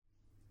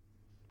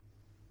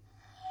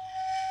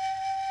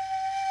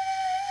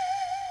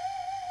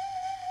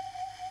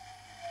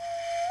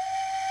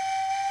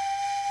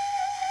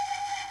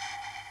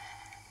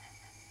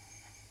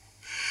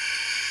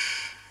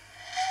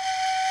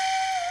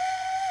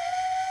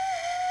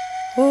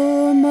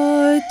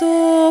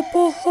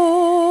poho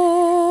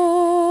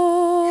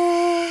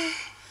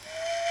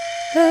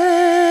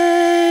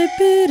hei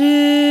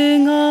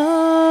piringa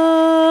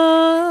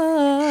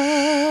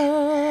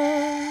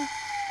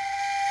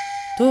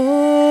tō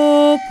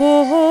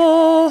poho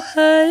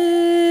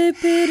hei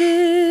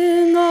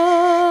piringa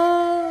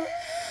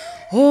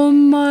o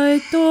mai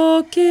tō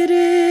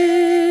kiri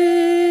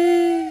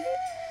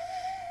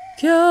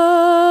kia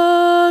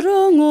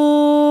rongo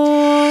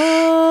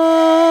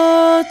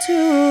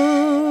atu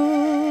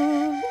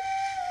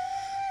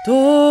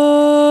tō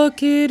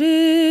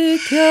kiri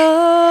kia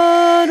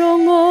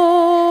rongo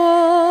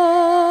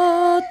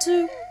atu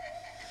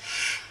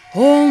o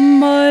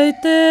mai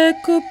te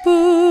kupu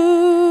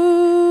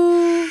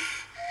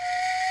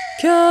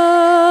kia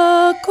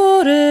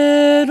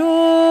korero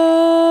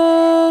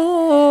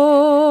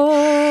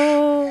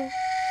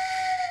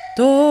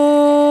tō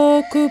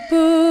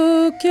kupu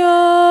kia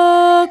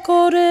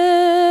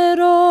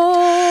korero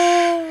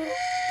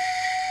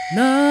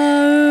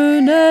nau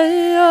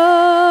nei a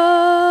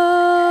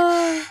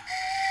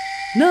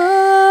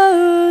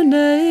nau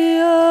nei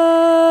a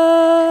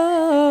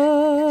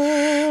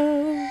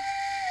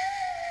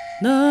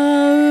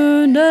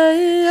nau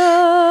nei a.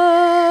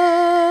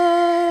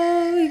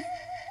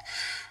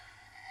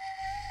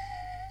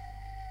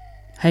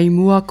 Hei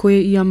mua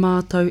koe ia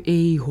mātou e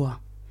ihoa.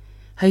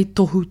 Hei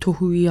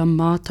tohu ia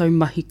mātou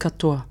mahi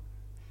katoa.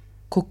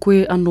 Ko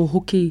koe anō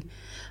hoki,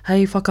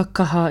 hei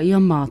whakakaha ia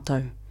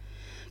mātou.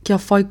 Kia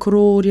whai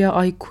korōria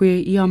ai koe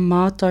ia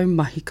mātou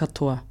mahi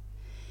katoa.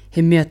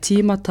 He mea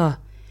tīmata,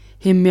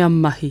 he mea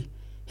mahi,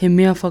 he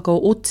mea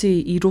whakaoti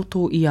i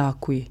roto i a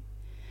koe.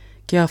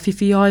 Kia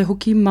whiwhi ai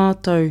hoki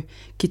mātou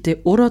ki te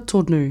ora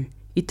tonu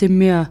i te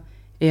mea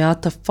e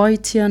ata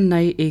whaitia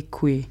nei e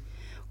koe.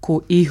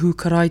 Ko ihu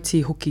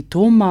karaiti hoki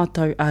tō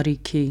mātou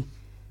ariki.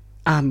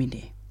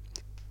 Āmine.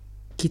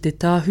 Ki te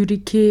tāhuri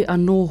ke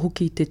anō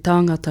hoki te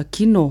tāngata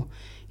kino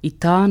i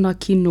tāna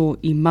kino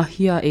i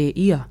mahia e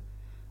ia.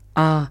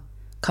 Ā,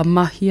 ka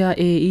mahia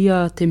e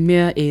ia te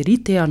mea e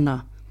rite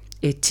ana,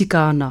 e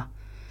tika ana.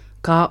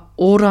 Ka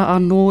ora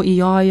anō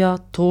i aia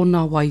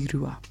tōna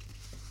wairua.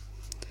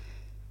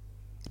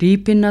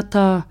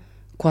 Rīpenata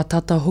kua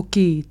tata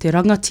hoki te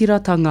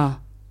rangatiratanga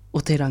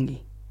o te rangi.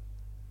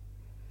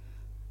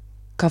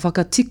 Ka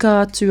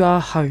whakatika atu a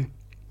hau,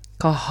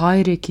 ka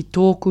haere ki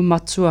tōku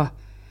matua,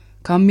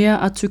 ka mea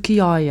atu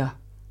ki aia.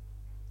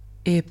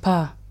 E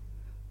pā,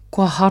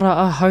 kua hara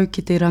a hau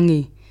ki te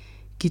rangi,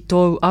 ki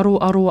tō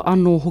aro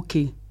anō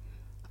hoki.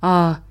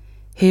 Ā,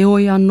 he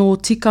oi anō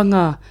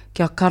tikanga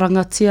kia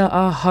karangatia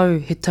a hau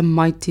he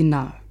tamaiti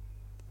nāu.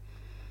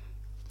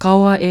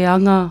 Kaua e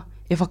anga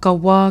e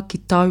whakawā ki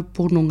tau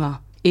pononga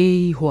e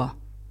ihoa.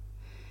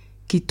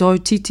 Ki tau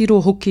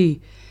titiro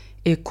hoki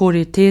e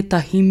kore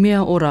tētahi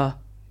mea ora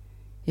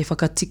e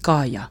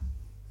whakatikaia.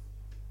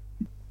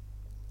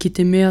 Ki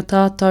te mea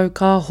tātou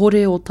ka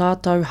hore o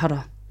tātou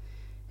hara,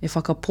 e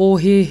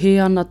whakapōhehe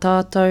ana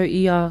tātou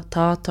i a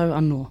tātou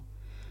anō.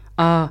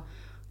 Ā,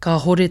 ka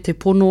hore te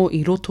pono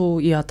i roto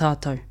i a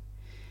tātou.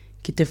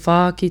 Ki te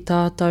whā ki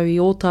tātou i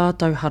o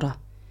tātou hara,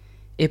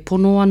 e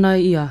pono ana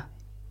ia,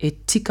 e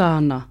tika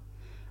ana.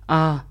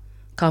 Ā,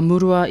 ka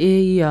murua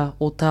e ia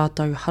o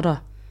tātou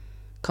hara,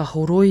 ka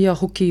horoia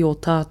hoki o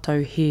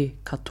tātou he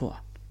katoa.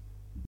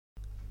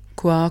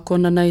 Kua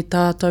akona nei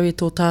tātou e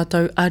tō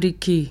tātou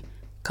ariki,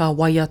 ka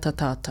waiata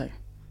tātou.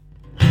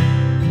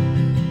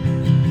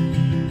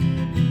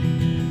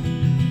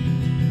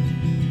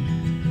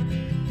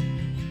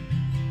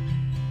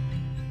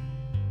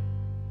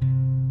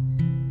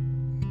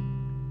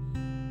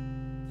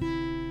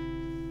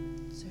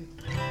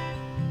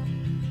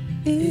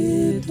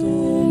 E tō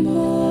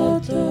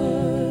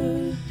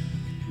mātou,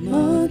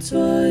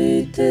 mātua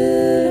i te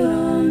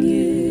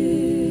rangi.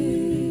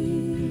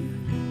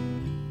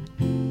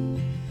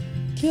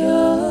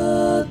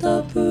 Kia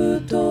tapu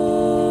tō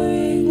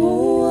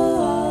ingoa,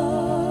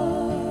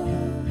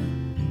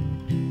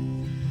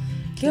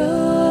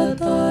 kia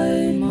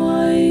tai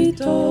mai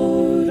tō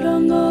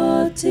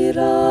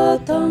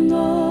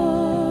rangatiratanga,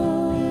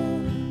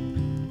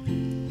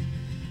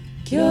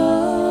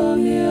 kia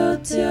mea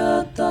te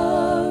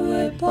atau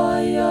e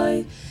pai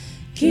ai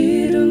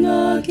ki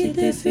runga ki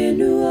te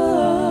whenua.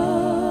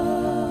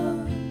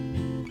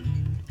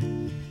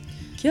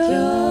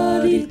 Kia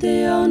rite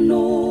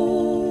anō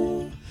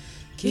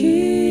ki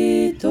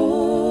tō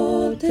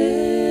te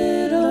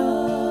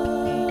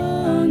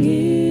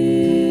rangi.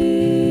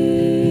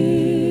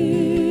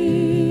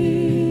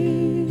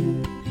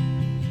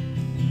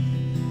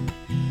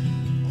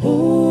 Ho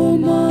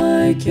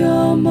mai kia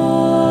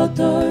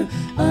mātou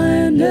ai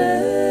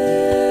nei,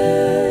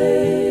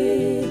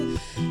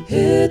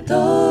 he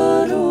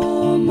taro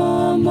mā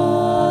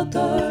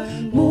mātou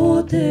mō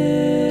te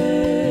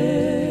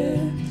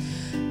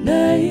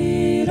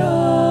nei rā.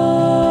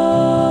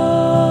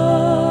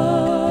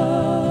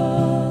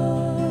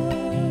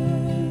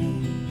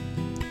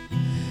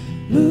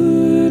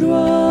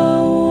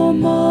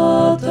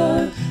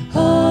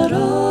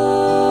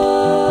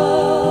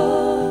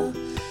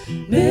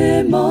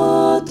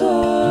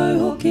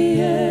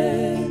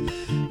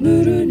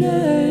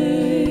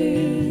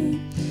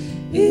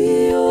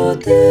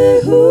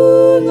 te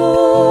hunga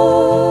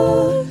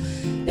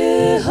e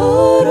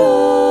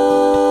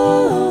harana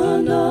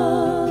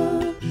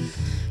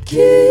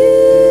ki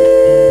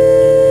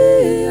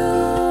a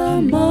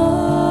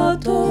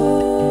mātou.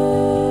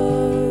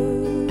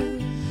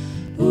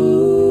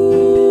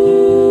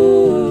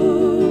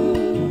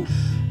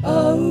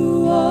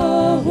 Aua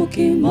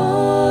hoki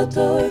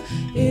mātou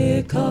e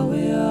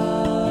kawea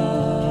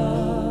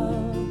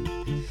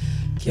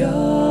kia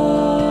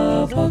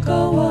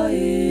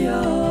whakawaia.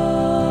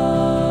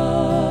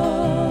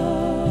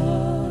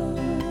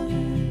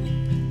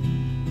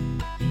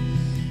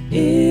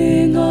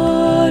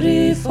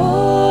 Engari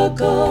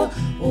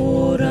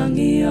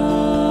whakaorangi a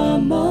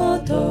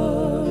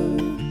mātou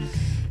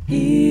i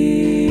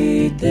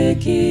te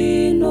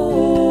kino.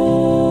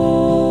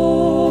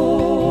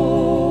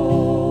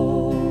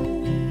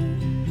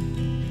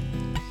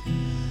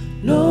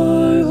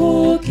 Nau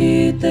hoki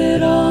te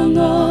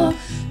ranga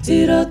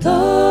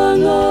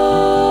tiratanga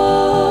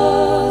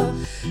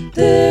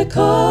te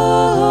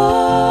kaha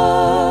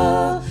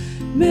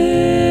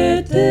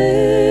me te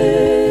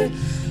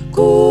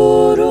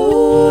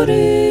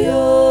kororia.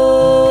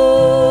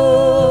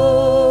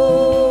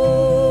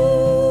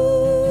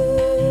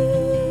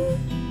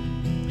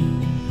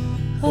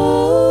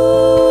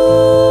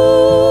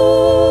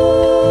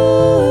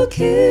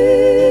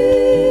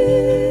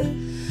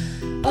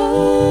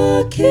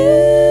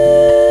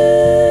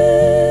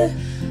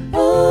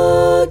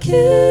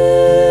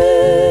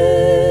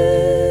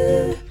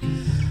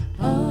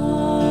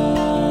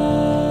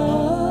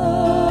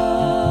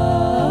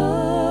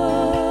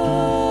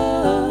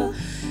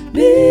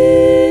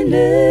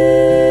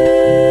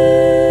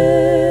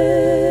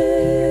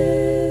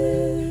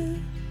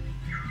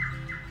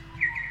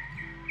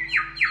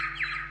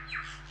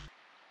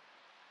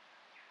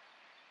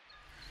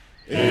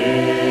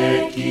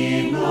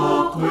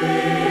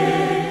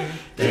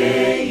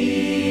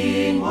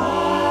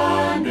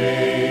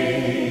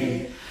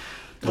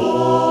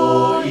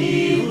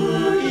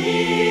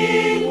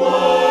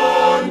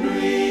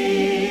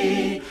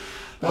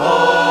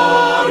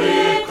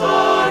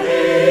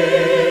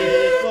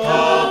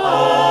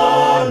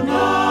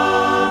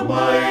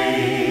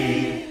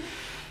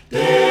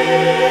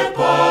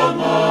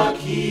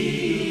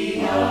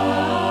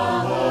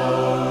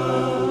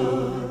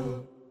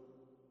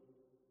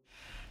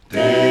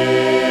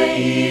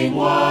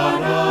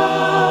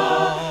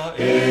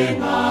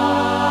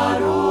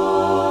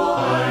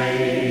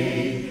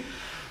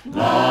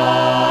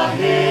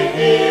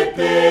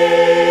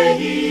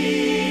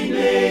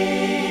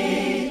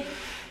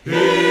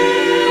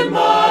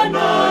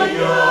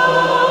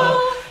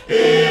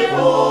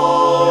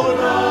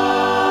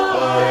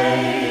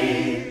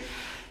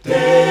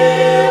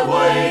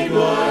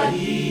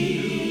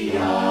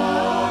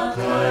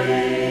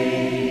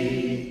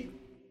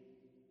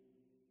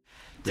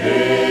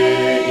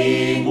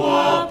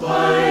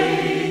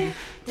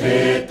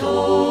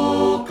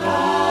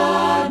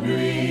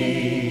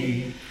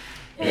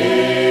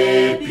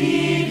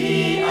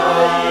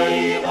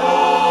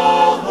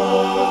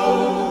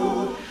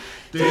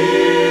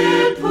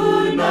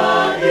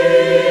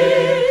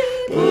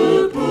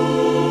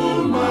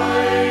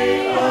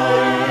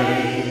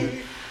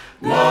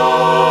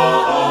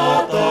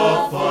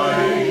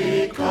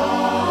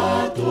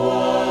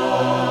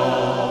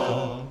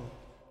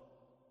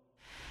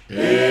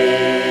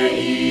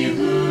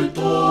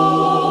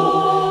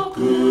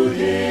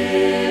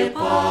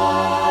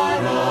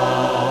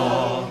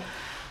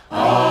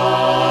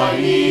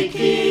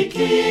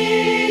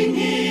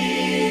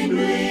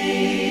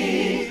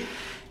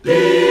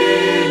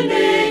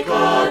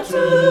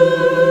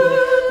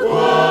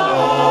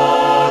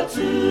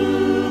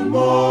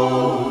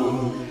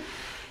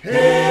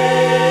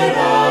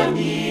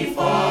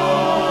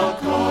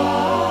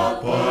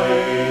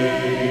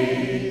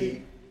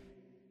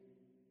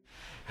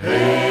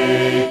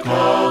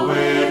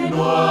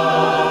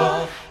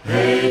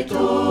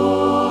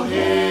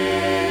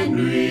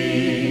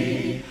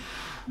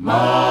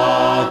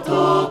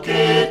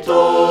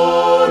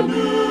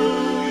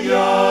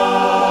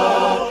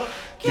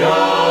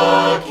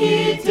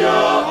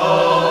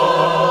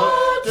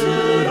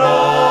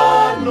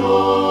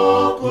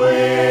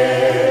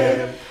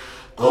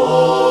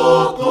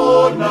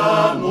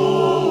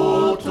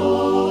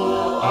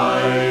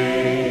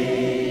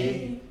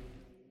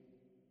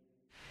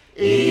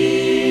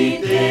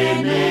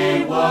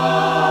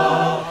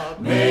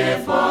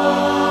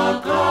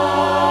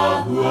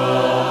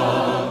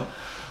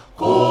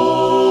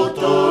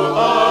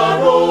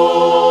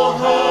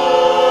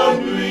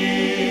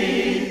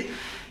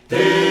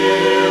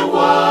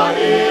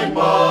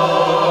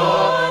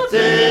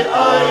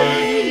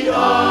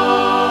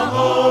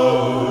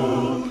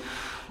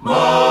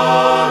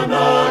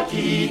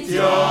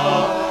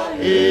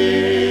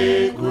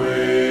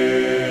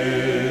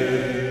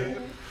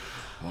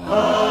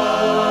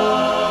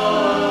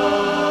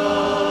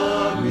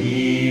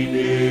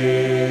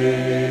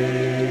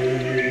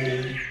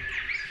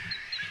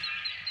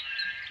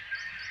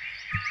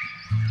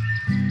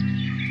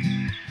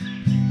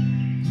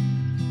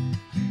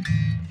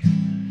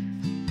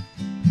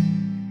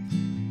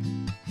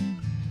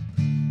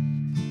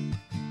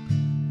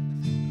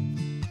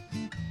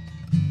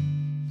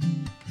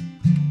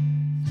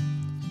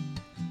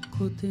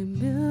 Ko te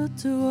mea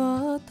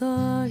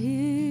tuatahi,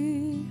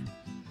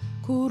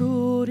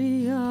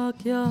 kororia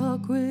kia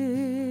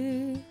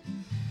koe.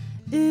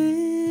 E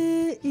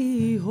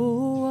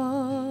ihoa,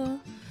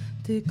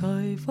 te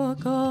kai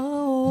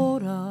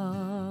whakaora.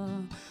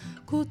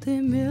 Ko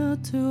te mea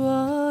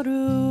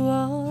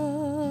tuarua,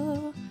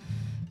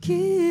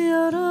 ki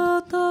a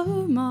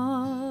Rātapu mā.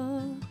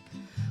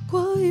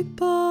 Kua i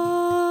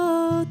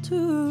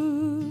pātu,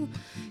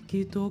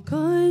 ki tō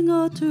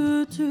kainga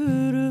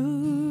tūturu.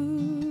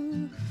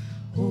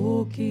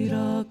 Hoki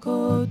rā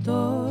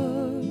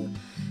koutou,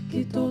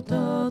 ki tō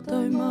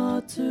tātou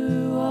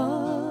mātua.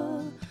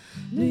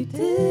 Nui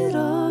te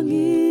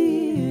rangi,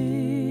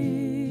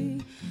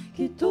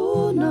 ki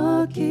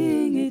tōna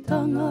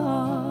kingitanga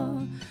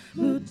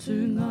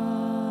mutunga.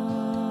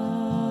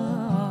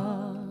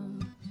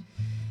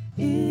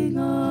 I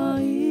ngā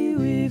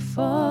iwi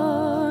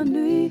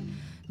whānui,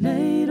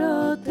 nei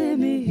rā te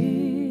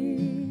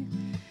mihi,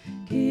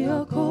 ki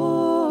a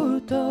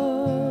koutou.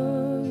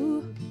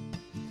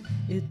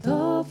 E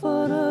tā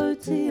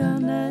wharautia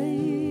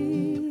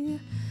nei,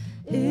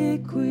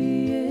 e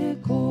kui e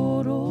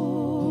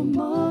koro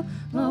ma,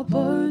 ngā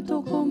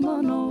pautoko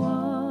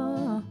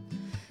manoa,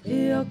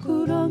 e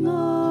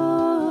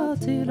akuranga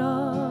te rā,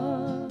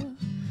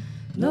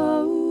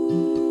 nau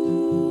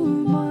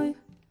mai,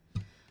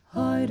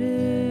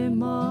 haere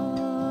mai.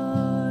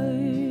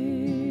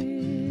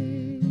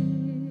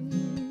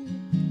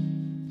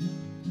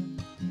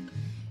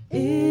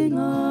 E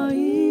ngā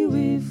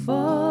iwi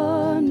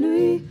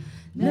whānui,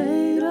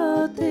 nei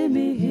rā te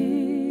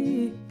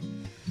mihi,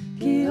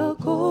 ki a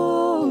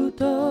koutou.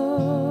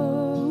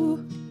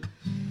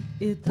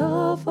 E tā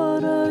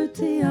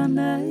wharautia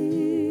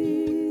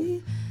nei,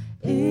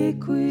 e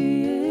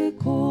kui e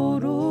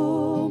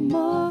koro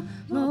ma,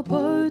 ngā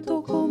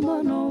pautoko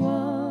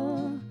manoa,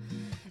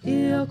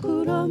 e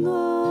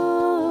akuranga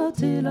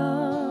te rā,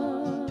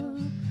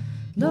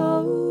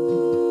 nau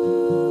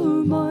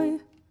mai,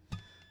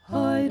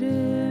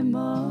 haere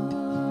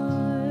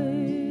mai,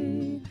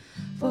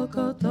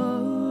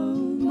 whakatau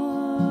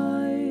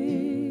mai,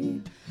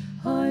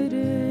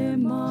 haere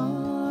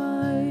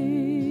mai,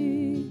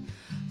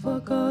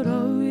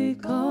 whakarau i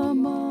ka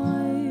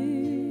mai.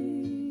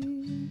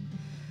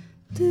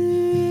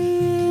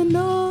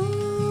 Tēnā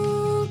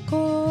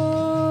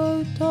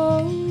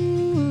koutou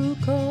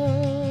ka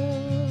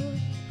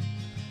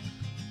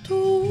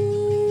toa.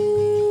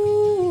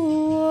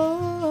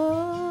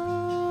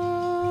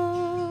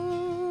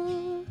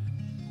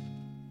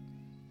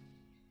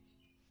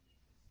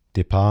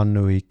 Te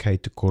pānui kei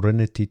te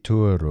koriniti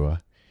tuarua,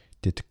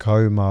 te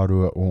tekau mā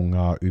rua o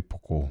ngā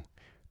upoko,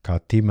 ka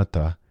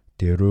timata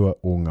te rua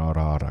o ngā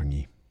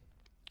rārangi.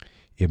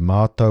 E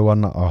mātau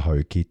ana ahau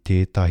ki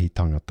tētahi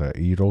tangata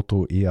i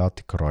roto i a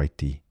te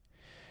karaiti.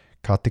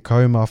 Ka te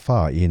kaumā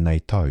whā e nei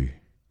tau.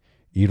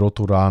 I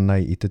roto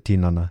rānei i te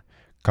tinana,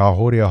 ka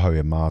hore ahau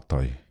e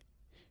mātau.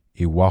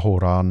 I waho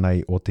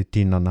rānei o te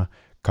tinana,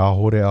 ka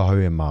hore ahau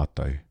e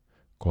mātau.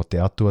 Ko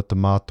te atua te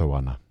mātau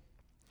ana.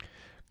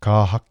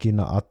 Ka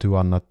hakina atu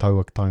ana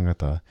taua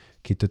tangata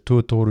ki te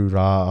tuatoru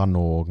rā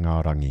anō o ngā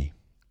rangi.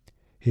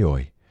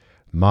 Heoi,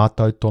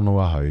 mātau tono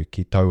ahau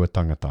ki taua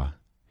tangata.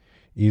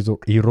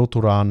 I roto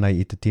rānei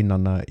i te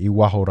tinana, i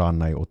waho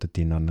rānei o te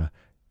tinana,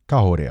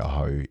 ka hore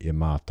ahau e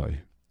mātau.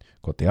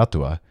 Ko te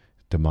atua,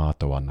 te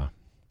mātau ana.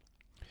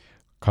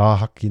 Ka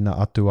hakina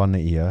atu ana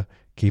ia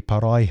ki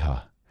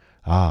paraiha.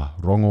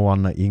 Rongo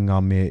ana i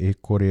ngā mea e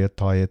kore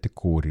tai e te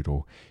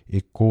kōrero,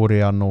 e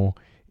kore anō,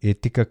 e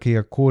tika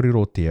kia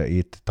kōrerotia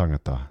i te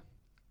tangata.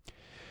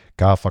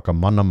 Ka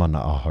whakamanamana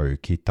ahau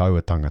ki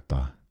taua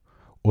tangata.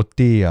 O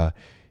tia,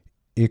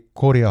 e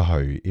kore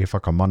ahau e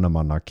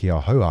whakamanamana ki a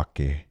hau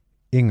ake,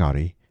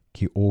 engari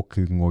ki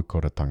ōku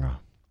ngoikoratanga.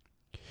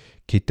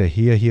 Ki te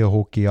hiahia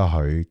hoki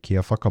ahau ki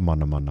a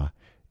whakamanamana,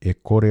 e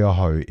kore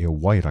ahau e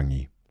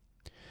wairangi.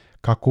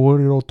 Ka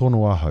kōrero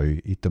tono ahau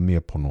i te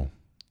mea pono.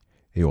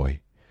 E oi,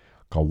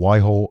 ka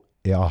waiho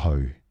e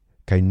ahau,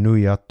 kei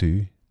nui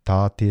atu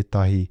tā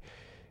tētahi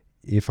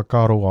e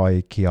whakaro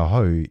ai ki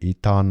ahau i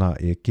tāna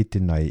e kite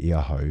nei i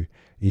ahau,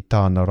 i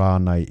tāna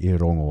rānei e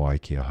rongo ai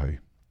ki ahau.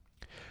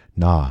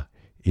 Nā,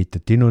 i te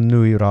tino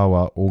nui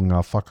rawa o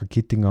ngā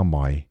whakakitinga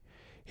mai,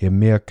 he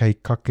mea kei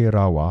kake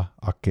rawa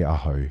ake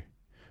ahau.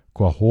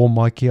 Kua hō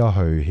mai ki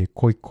ahau he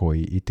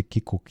koikoi i te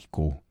kiko.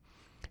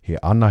 He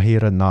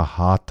anahera nā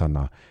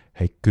hātana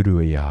hei kuru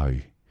i ahau.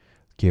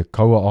 Kia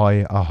kaua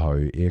ai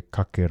ahau e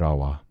kake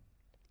rawa.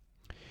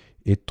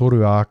 E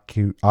toru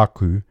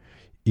aku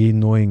i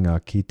noinga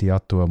ki te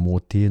atua mō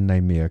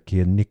tēnei mea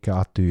kia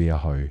nika atu i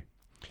ahau.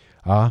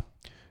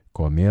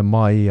 Kua mea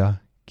mai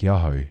ia ki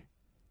ahau.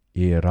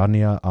 E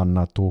rania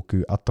ana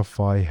tōku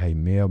atawhai hei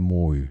mea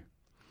mōu.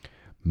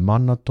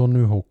 Mana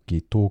tonu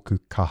hoki tōku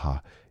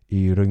kaha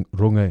i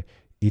runga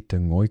i te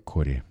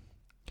ngoikore.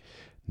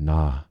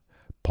 Nā,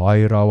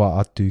 pai rawa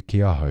atu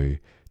ki ahau,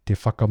 te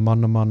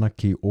whakamanamana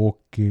ki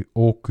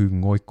ōku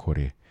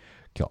ngoikore,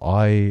 ki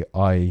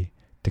ai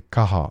te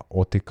kaha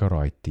o te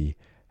karaiti,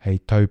 hei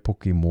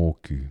taupoki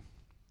mōku.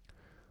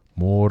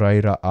 Mō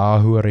reira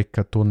āhua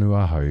reka tonu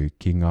ahau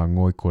ki ngā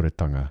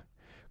ngoikoretanga,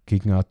 ki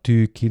ngā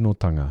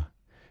tūkinotanga,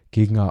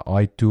 ki ngā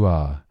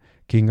aitua,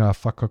 ki ngā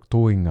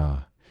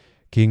whakatoinga,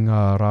 ki ngā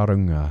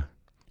rarunga,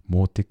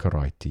 mō te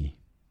karaiti.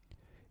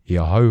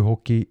 Ia hau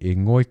hoki e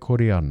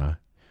ngoikore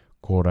ana,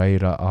 ko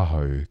reira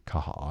ahau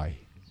kaha ai.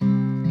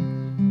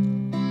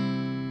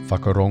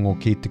 Whakarongo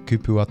ki te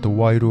kupu ata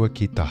wairua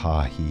ki te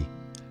hāhi,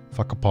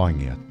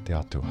 whakapaingia te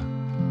atua.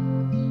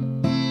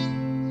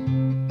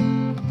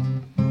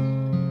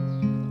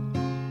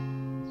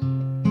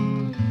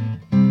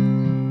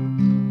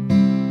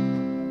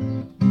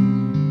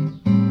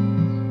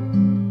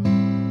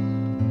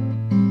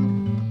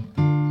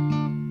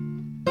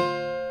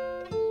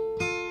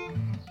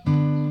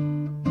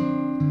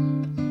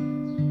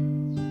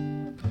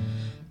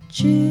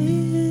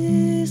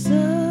 Jesus,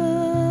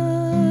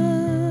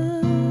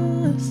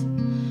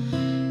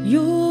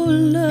 your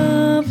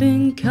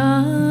loving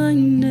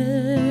kindness,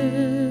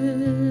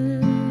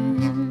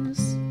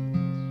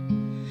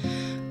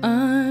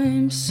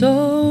 I'm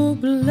so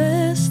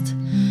blessed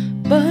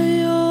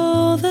by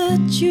all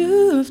that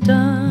you've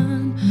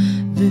done,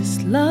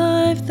 this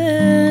life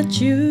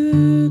that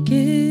you give.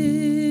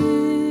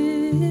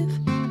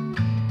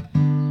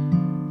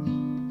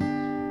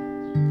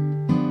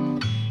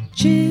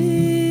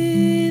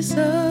 Jesus,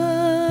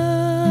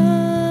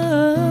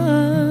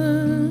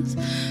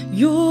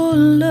 your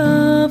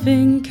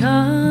loving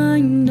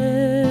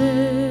kindness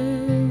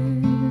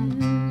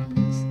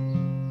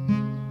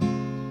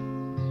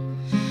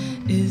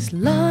is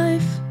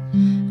life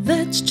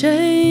that's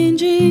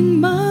changing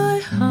my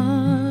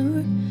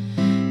heart,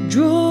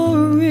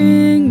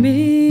 drawing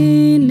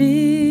me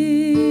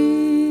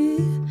near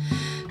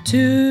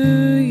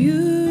to you.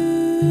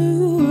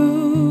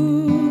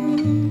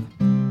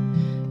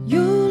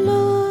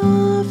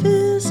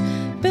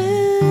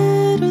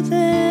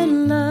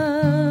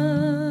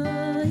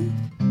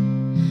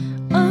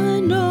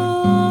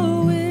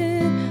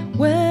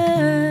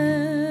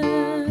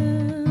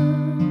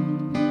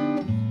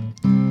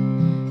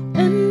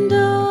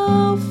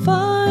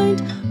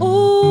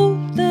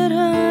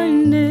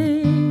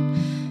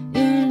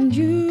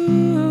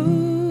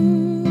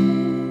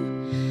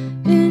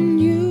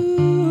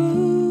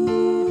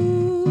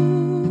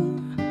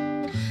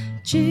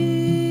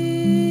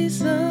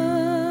 Jesus,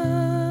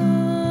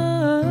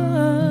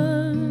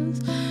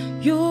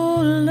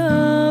 your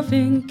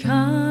loving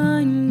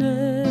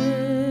kindness,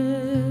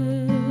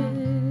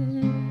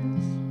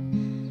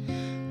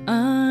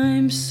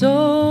 I'm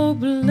so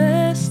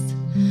blessed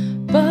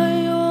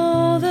by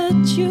all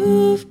that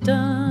you've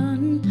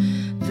done,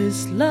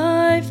 this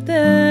life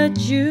that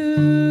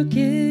you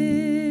give.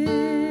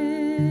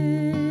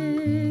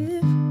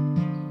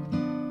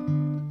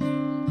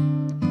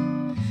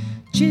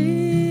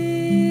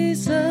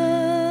 Jesus,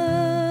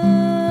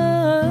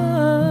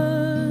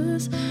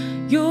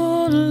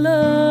 your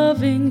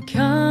loving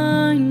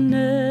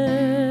kindness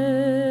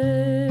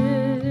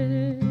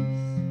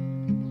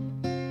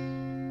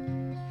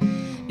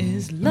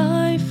is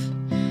life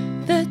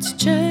that's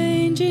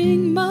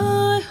changing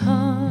my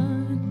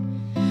heart,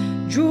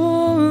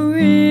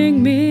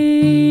 drawing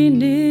me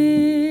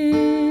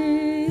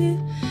near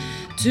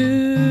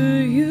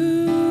to you.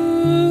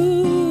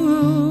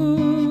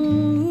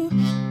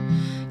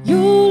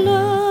 Your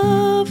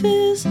love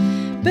is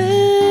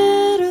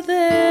better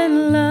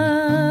than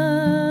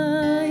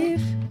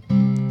life,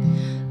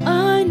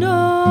 I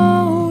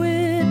know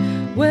it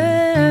well,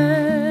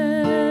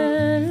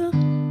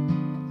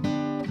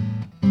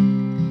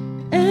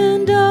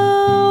 and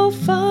I'll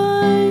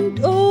find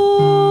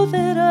all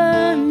that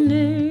I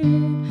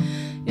need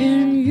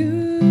in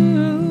you,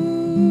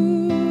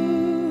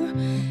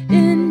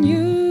 in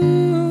you.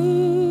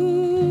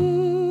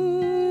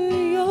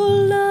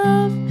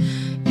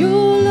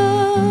 Your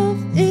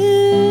love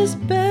is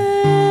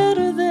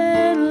better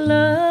than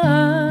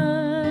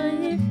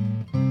life,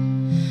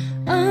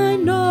 I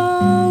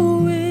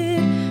know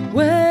it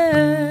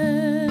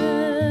well,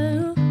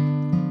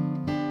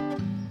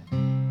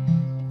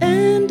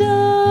 and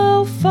I'll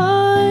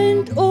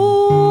find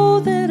all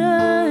that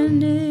I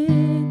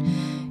need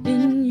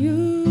in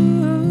you,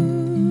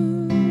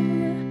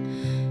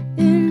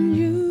 in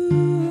you,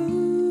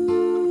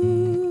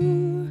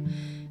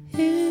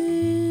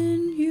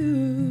 in you.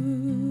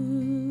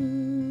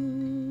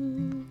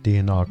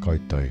 Tēnā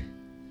koutou.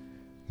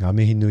 Ngā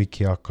mihi nui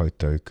ki a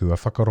koutou kua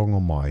whakarongo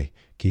mai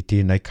ki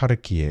tēnei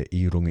karakia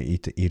I runga I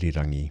te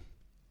irirangi.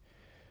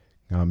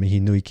 Ngā mihi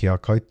nui ki a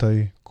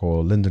koutou,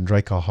 ko Lyndon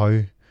Drake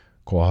ahau,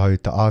 ko ahau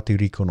te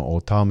ātirikono o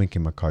Tāmaki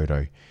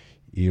Makaurau,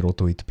 I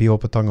roto I te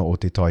piopatanga o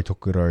te tai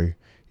tokurau,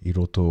 I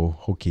roto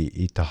hoki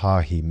I te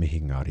hāhi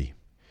mihingari.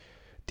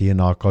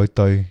 Tēnā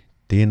koutou,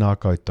 tēnā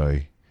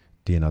koutou,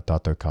 tēnā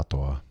tātou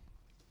katoa.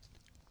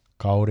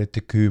 Kaore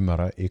te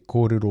kumara e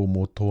kōrero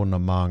mō tōna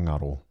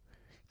māngaro.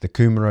 The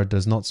kumara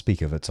does not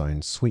speak of its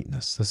own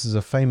sweetness. This is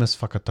a famous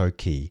whakatau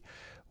ki,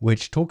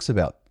 which talks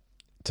about,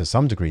 to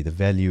some degree, the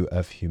value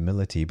of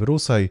humility, but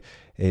also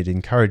it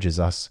encourages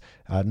us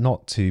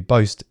not to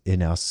boast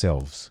in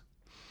ourselves.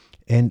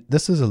 And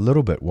this is a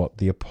little bit what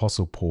the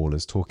Apostle Paul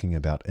is talking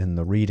about in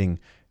the reading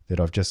that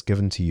I've just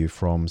given to you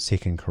from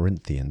 2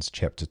 Corinthians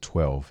chapter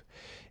 12.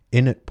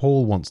 In it,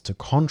 Paul wants to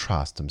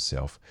contrast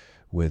himself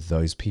with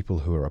those people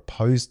who are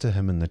opposed to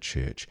him in the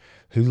church,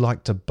 who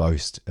like to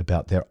boast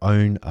about their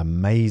own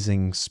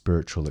amazing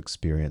spiritual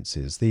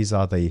experiences. These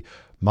are the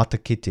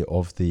matakete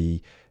of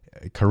the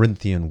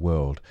Corinthian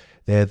world.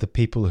 They're the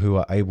people who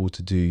are able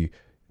to do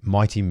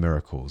mighty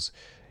miracles.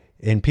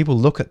 And people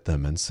look at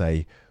them and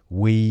say,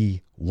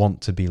 we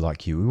want to be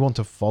like you. We want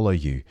to follow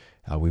you.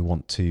 We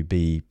want to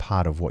be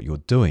part of what you're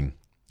doing.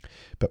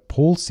 But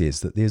Paul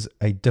says that there's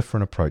a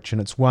different approach, and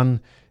it's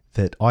one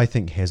that I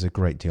think has a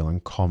great deal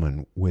in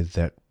common with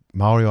that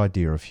Māori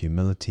idea of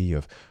humility,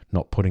 of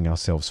not putting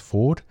ourselves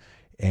forward,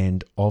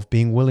 and of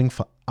being willing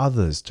for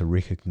others to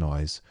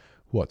recognize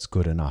what's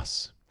good in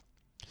us.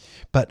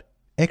 But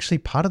actually,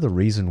 part of the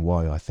reason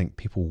why I think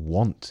people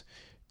want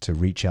to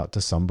reach out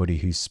to somebody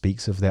who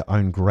speaks of their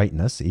own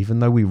greatness, even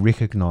though we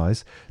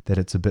recognize that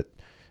it's a bit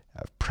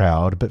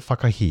proud, a bit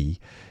whakahi,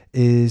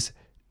 is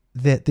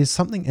that there's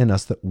something in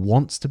us that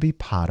wants to be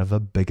part of a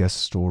bigger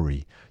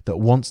story, that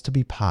wants to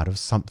be part of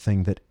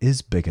something that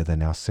is bigger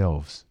than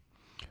ourselves.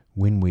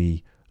 When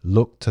we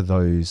look to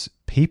those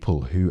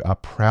people who are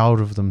proud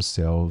of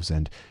themselves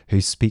and who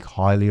speak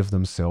highly of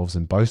themselves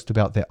and boast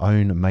about their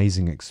own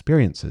amazing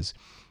experiences,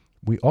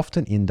 we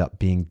often end up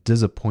being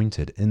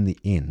disappointed in the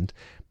end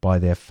by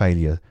their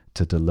failure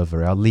to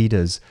deliver. Our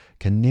leaders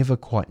can never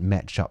quite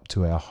match up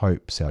to our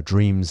hopes, our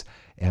dreams,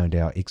 and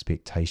our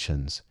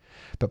expectations.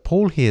 But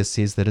Paul here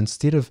says that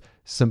instead of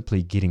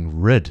simply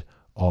getting rid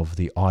of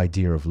the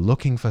idea of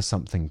looking for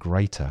something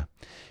greater,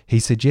 he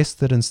suggests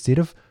that instead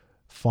of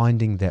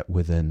finding that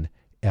within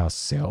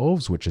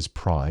ourselves, which is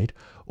pride,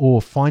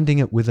 or finding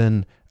it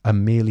within a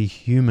merely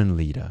human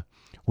leader,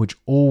 which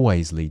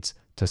always leads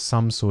to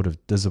some sort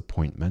of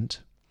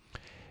disappointment,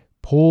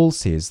 Paul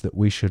says that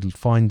we should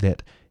find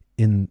that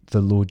in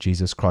the Lord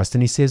Jesus Christ.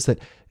 And he says that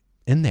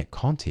in that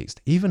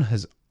context, even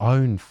his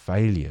own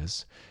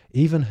failures,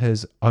 even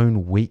his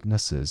own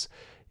weaknesses,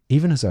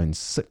 even his own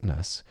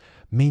sickness,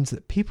 means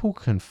that people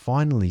can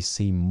finally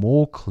see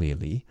more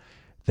clearly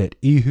that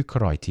ihu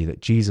karaiti,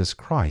 that Jesus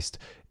Christ,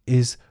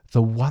 is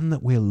the one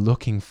that we're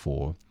looking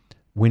for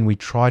when we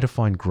try to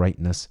find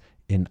greatness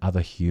in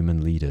other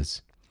human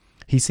leaders.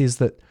 He says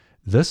that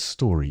this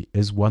story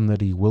is one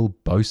that he will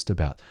boast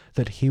about,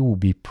 that he will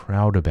be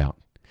proud about,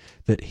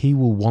 that he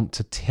will want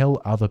to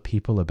tell other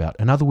people about.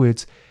 In other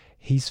words,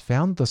 he's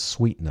found the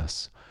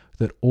sweetness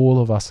that all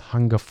of us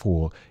hunger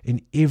for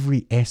in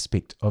every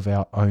aspect of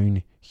our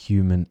own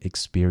human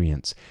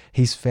experience.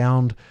 He's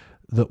found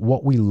that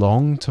what we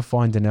long to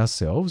find in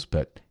ourselves,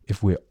 but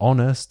if we're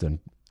honest and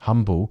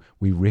humble,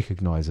 we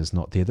recognize is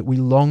not there, that we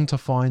long to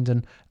find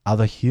in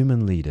other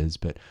human leaders,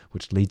 but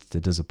which leads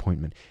to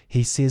disappointment.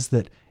 He says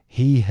that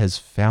he has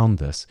found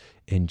this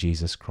in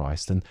Jesus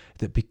Christ, and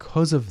that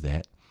because of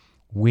that,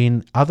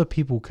 when other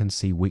people can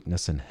see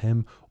weakness in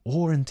him,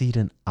 or indeed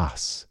in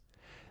us,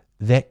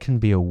 that can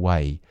be a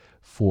way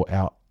for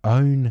our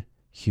own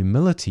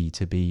humility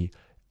to be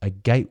a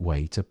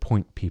gateway to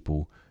point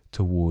people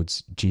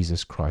towards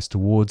Jesus Christ,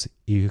 towards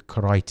ihu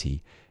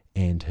karaiti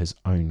and his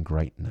own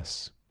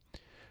greatness.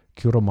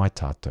 Kia ora mai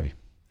tātou.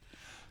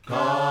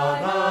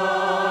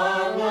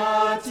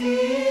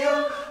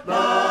 Karangatia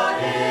la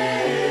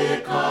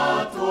e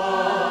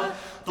katoa,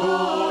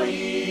 tō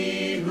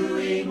ihu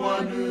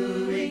ingoa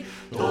nui,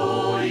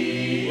 tō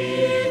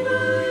ihu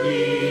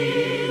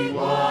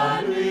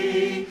ingoa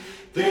nui,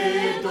 te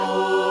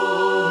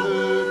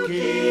tohu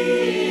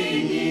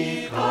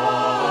ki ka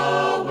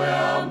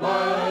wea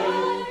mai.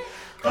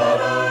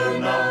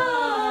 Karana,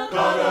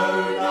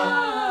 karana,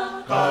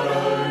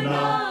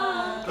 karana,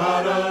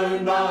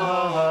 karana,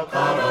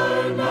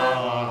 karana,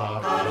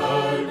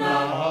 karana,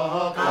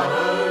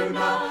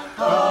 karana,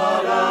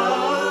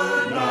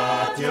 karana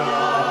tia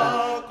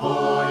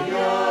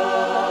koia.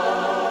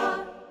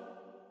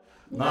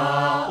 Ngā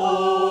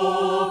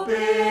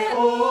ope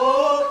o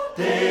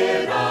te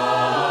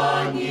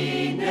rangi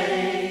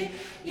nei,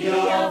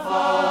 ia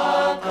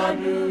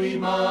whakanui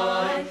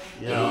mai,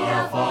 ia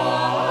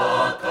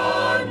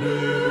whakanui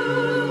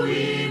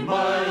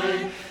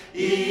mai,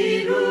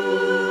 I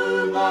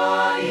runga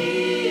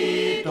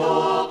I tō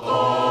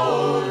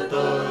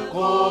koutou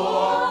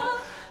koa.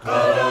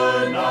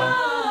 Karana,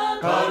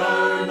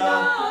 karana,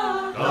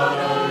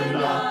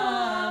 karana,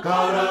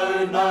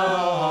 karana,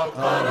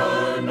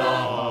 karana,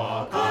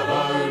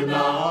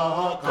 karana,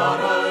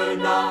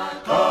 karana,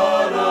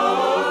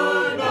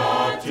 karana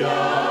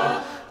tia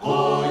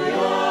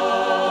koia.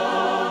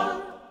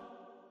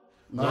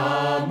 Ngā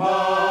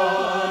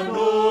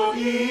mano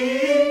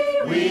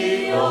iwi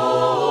o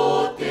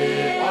te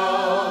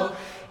ao,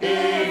 e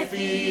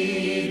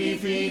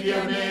whiri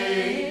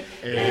nei,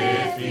 e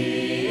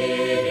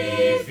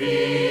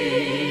whiri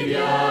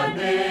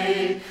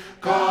nei,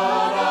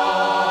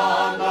 karangatia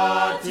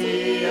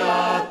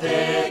te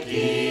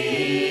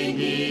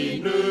kingi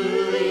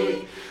nui.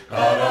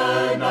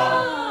 Karana,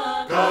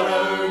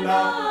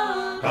 karana,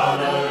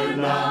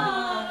 karana,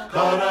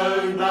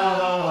 karana,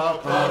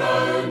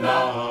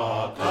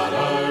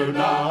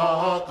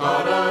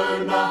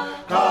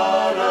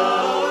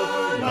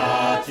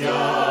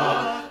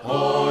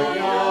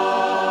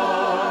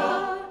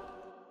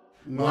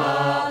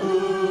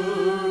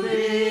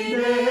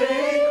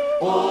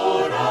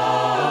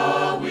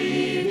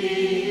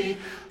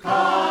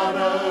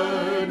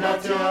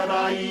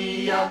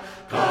 ia,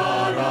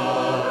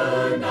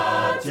 karana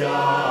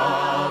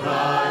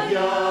tiara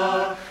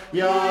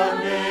ia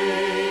nei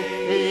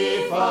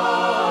I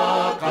whakatangata.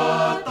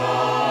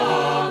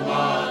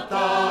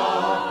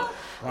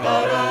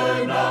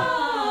 Karana,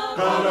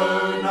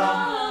 karana,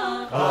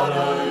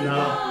 karana,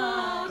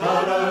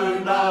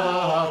 karana,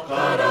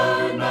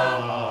 karana,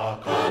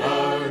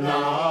 karana,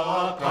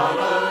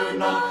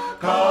 karana,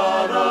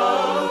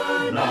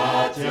 karana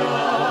tia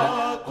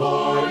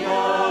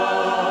koia.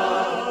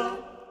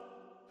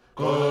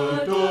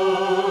 Koto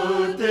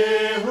te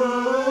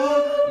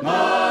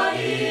hunga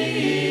I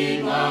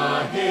ngā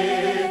he,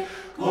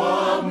 kua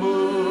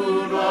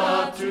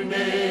muratu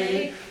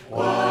nei,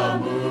 kua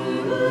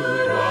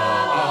mura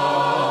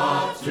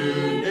atu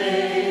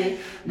nei,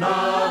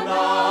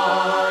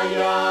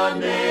 nānāia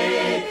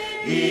nei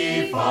I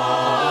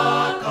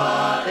whakaea.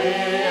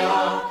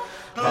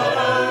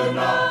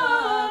 Karana,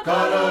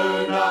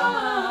 karana,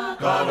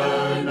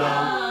 karana,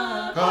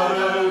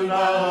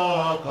 karana,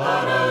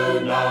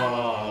 karana,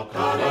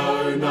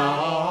 karana,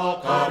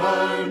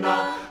 karana,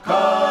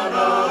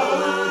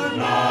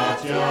 karana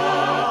tia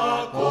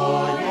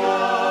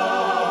koia.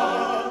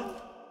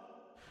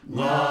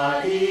 Ngā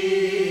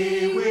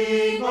iwi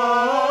ngā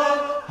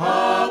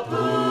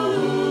hapu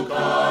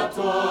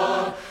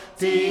katoa,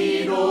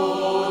 tiro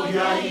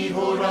ia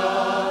ihora,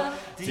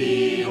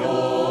 tiro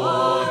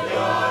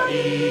ia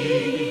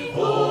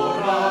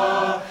ihora,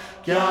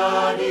 kia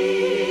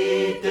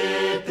rite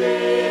te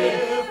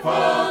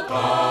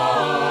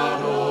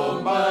whakaro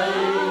mai.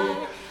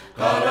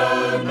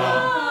 Karana,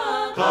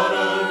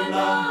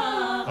 karana,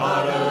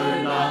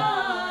 karana,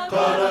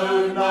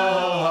 karana,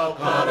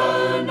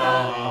 karana,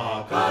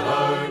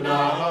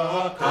 karana,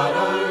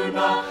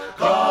 karana,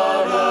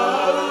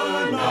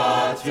 karana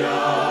tia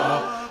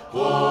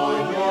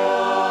koia.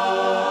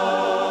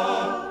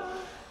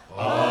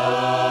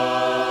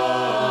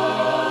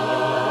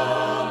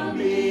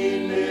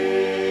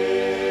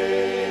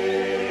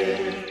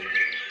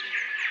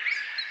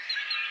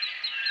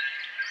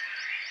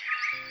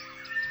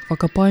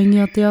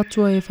 Whakapaingia te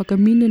atua e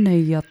whakamine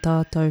nei I a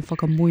tātou,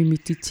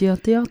 whakamoemititia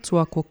te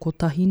atua kua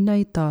kotahi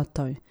nei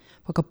tātou.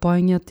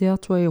 Whakapaingia te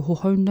atua e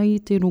hohau nei I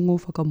te rongo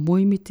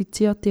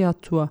whakamoemititia te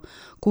atua,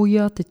 ko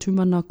ia te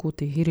tumana ko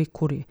te here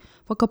kore.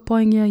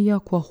 Whakapaingia ia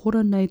kua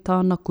hora nei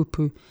tāna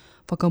kupu,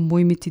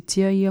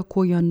 whakamoemititia ia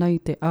ko ia nei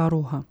te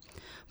aroha.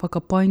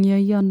 Whakapaingia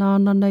ia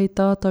nāna nei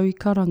tātou I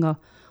karanga,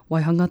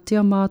 wai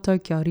hangatia mātou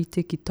kia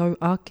rite ki tau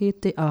ake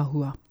te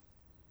āhua.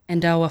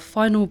 And our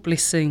final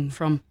blessing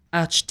from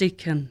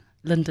Archdeacon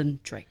Lyndon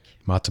Drake.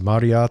 Mā te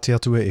Māori āti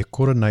atua e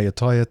kora nei a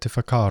taia te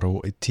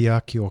whakaaro I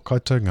tiaki o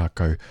koutou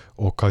ngākau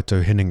o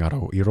koutou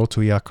hinengaro I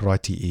roto I a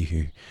karaiti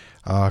ihu.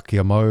 A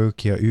kia mau,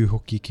 kia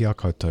uhoki ki a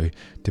koutou,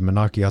 te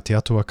manaaki a te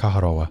atua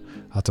kaharoa,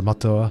 a te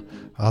matua,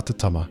 a te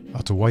tama,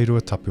 a te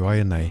wairua tapu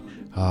aia nei,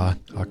 a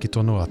ki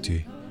tono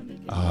atu.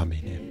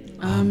 Āmene.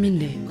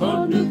 Āmene.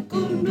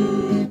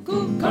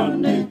 Kanukunuku,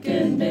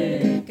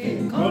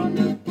 kanekeneke,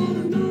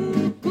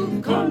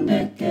 kanukunuku,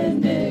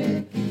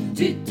 kanekeneke,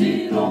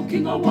 titiro ki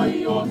ngā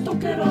wai o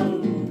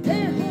tokerau.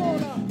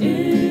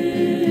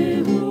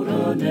 E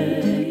hora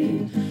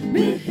nei,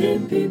 me he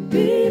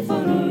pipi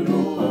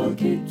whararoa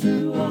ki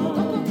tua,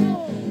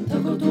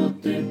 takato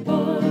te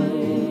pai,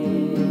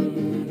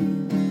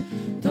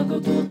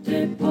 takato te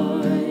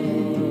pai.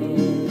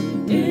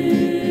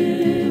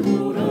 E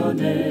hora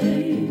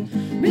nei,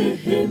 me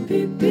he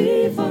pipi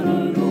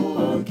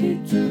whararoa ki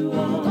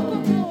tua,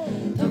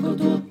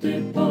 takato te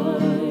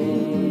pai,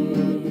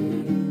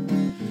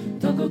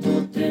 takato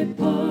te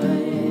pai.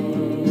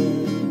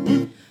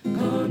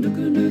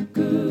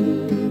 Kanukunuku,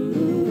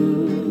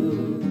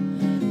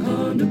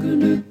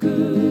 kanukunuku,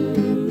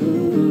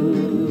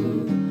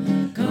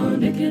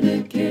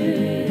 kanekeneke,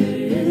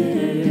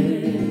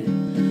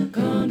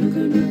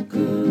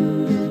 kanukunuku.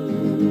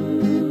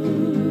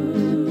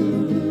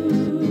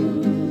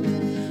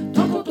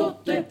 Takato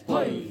te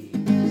pai,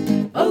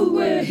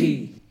 auehi.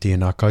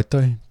 Tēnā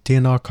koutou,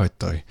 tēnā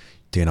koutou,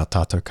 tēnā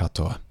tātou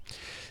katoa.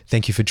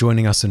 Thank you for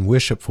joining us in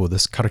worship for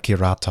this Karakia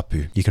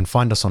Rātapu. You can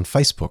find us on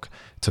Facebook,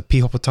 Te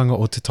Pihopatanga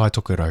o Te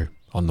Taitokerau,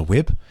 on the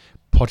web,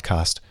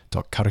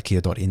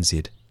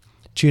 podcast.karakia.nz.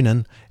 Tune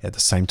in at the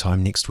same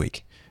time next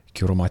week.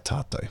 Kia ora mai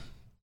tātou.